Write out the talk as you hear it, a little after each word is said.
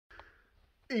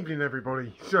Evening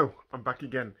everybody, so I'm back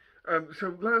again.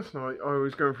 So last night I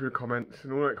was going through the comments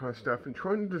and all that kind of stuff and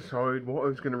trying to decide what I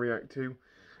was going to react to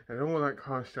and all that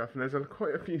kind of stuff, and there's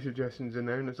quite a few suggestions in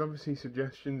there, and there's obviously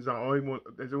suggestions that I want,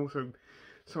 there's also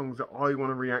songs that I want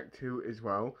to react to as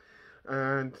well,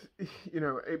 and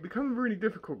it becomes really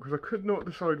difficult because I could not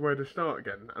decide where to start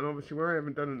again, and obviously where I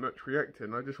haven't done much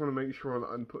reacting, I just want to make sure that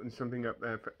I'm putting something up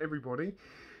there for everybody.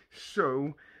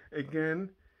 So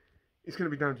again, it's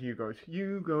going to be down to you guys.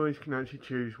 You guys can actually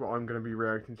choose what I'm going to be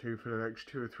reacting to for the next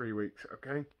 2 or 3 weeks,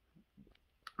 okay?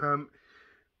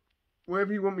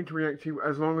 Whatever you want me to react to,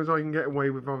 as long as I can get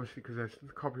away with, obviously, because there's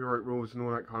the copyright rules and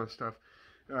all that kind of stuff,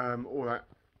 all that,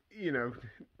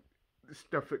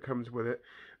 stuff that comes with it.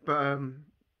 But I'm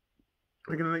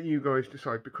going to let you guys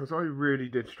decide, because I really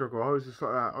did struggle. I was just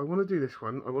like that. I want to do this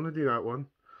one. I want to do that one.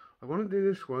 I want to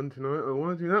do this one tonight, I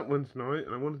want to do that one tonight,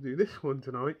 and I want to do this one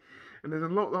tonight. And there's a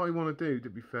lot that I want to do, to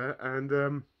be fair, and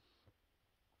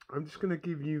I'm just going to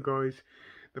give you guys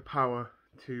the power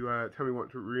to tell me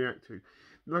what to react to.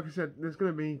 Like I said, there's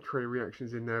going to be trailer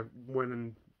reactions in there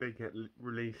when they get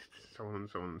released, so on and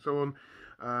so on and so on.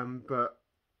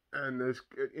 And there's,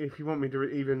 if you want me to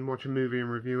even watch a movie and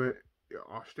review it,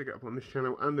 I'll stick it up on this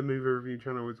channel and the movie review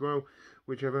channel as well,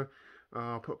 whichever.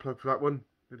 I'll put a plug for that one.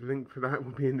 The link for that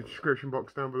will be in the description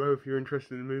box down below. If you're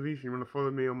interested in movies and you want to follow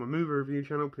me on my movie review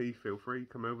channel, please feel free,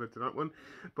 come over to that one.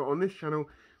 But on this channel,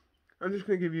 I'm just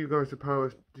going to give you guys the power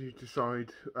to decide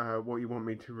what you want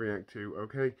me to react to,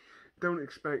 okay? Don't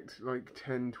expect like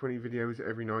 10, 20 videos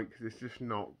every night, because it's just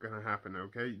not going to happen,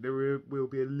 okay? There will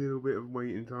be a little bit of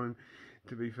waiting time,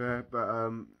 to be fair, but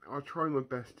I'll try my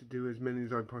best to do as many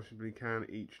as I possibly can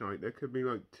each night. There could be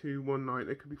like 2 one night,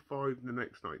 there could be 5 the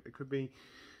next night, there could be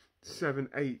 7,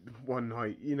 8 one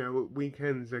night,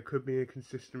 weekends there could be a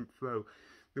consistent flow.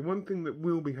 The one thing that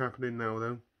will be happening now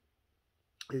though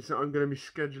is that I'm going to be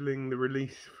scheduling the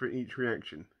release for each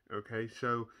reaction, okay?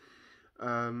 So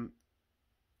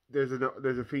there's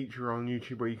a feature on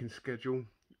YouTube where you can schedule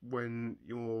when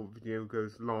your video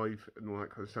goes live and all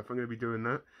that kind of stuff. I'm going to be doing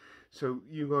that, so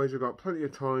you guys have got plenty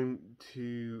of time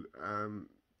to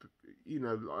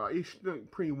it's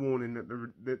pre-warning that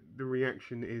the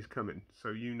reaction is coming,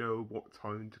 so you know what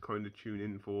time to kind of tune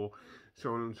in for,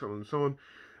 so on and so on and so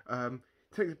on.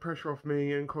 Takes the pressure off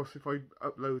me, and of course if I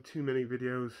upload too many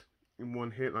videos in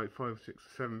one hit, like 5, 6,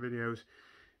 7 videos,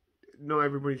 not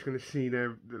everybody's going to see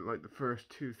the first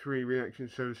 2, 3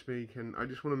 reactions, so to speak, and I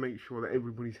just want to make sure that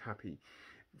everybody's happy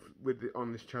with it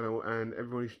on this channel, and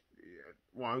everybody's,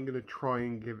 well, I'm going to try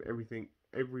and give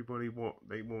everybody what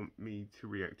they want me to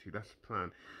react to. That's the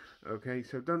plan, okay?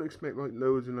 So don't expect like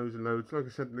loads and loads and loads. Like I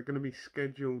said, they're going to be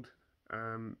scheduled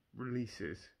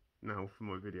releases now for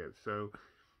my videos, so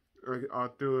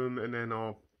I'll do them and then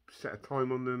I'll set a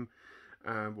time on them,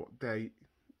 what date.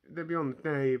 They'll be on the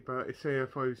day, but say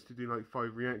if I was to do like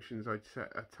 5 reactions, I'd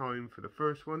set a time for the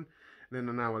first one, and then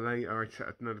an hour later I'd set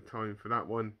another time for that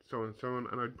one, so on and so on,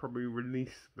 and I'd probably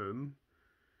release them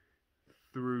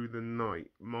through the night,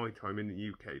 my time in the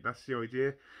UK. That's the idea.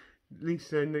 At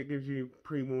least then it gives you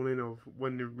pre-warning of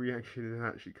when the reaction is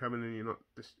actually coming, and you're not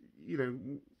just, you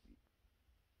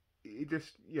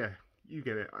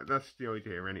get it. That's the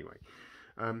idea anyway.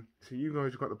 So you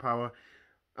guys have got the power.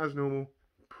 As normal,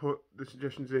 put the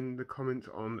suggestions in the comments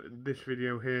on this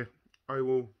video here. I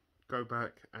will go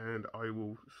back and I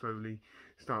will slowly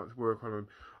start to work on them.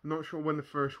 I'm not sure when the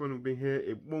first one will be here.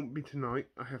 It won't be tonight,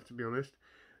 I have to be honest,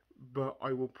 but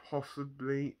I will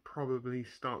probably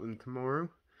start them tomorrow,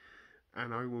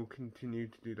 and I will continue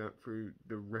to do that through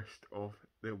the rest of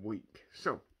the week.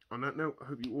 So on that note, I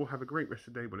hope you all have a great rest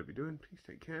of the day, whatever you're doing. Please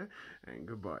take care and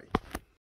goodbye.